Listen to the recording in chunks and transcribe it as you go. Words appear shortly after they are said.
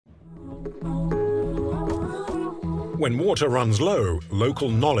When water runs low, local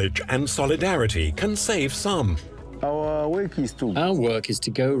knowledge and solidarity can save some. Our work is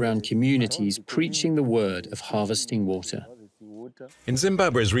to go around communities preaching the word of harvesting water. In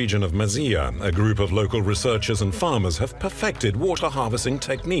Zimbabwe's region of Mazia, a group of local researchers and farmers have perfected water harvesting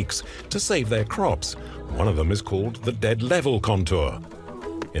techniques to save their crops. One of them is called the dead level contour.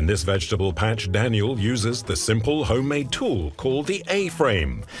 In this vegetable patch, Daniel uses the simple homemade tool called the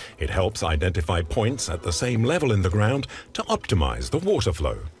A-frame. It helps identify points at the same level in the ground to optimize the water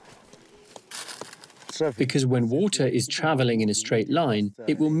flow. Because when water is traveling in a straight line,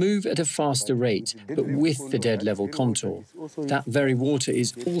 it will move at a faster rate, but with the dead level contour. That very water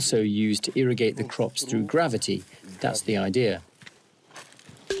is also used to irrigate the crops through gravity. That's the idea.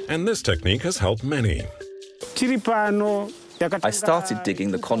 And this technique has helped many. I started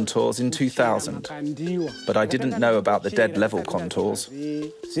digging the contours in 2000, but I didn't know about the dead level contours.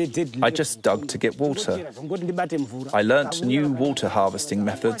 I just dug to get water. I learnt new water harvesting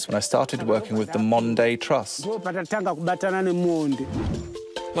methods when I started working with the Muonde Trust.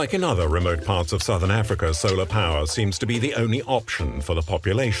 Like in other remote parts of southern Africa, solar power seems to be the only option for the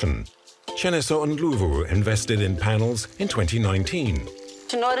population. Cheneso Ndlovu invested in panels in 2019.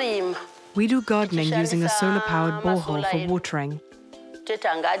 We do gardening using a solar-powered borehole for watering.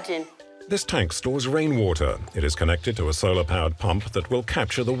 This tank stores rainwater. It is connected to a solar-powered pump that will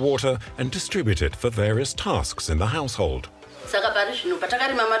capture the water and distribute it for various tasks in the household.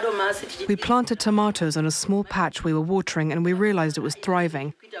 We planted tomatoes on a small patch we were watering and we realized it was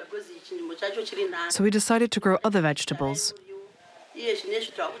thriving. So we decided to grow other vegetables.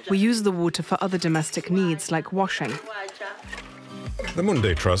 We use the water for other domestic needs like washing. The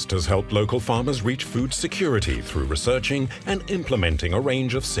Muonde Trust has helped local farmers reach food security through researching and implementing a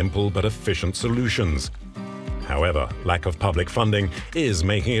range of simple but efficient solutions. However, lack of public funding is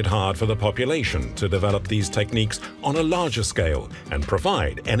making it hard for the population to develop these techniques on a larger scale and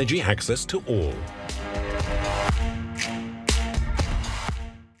provide energy access to all.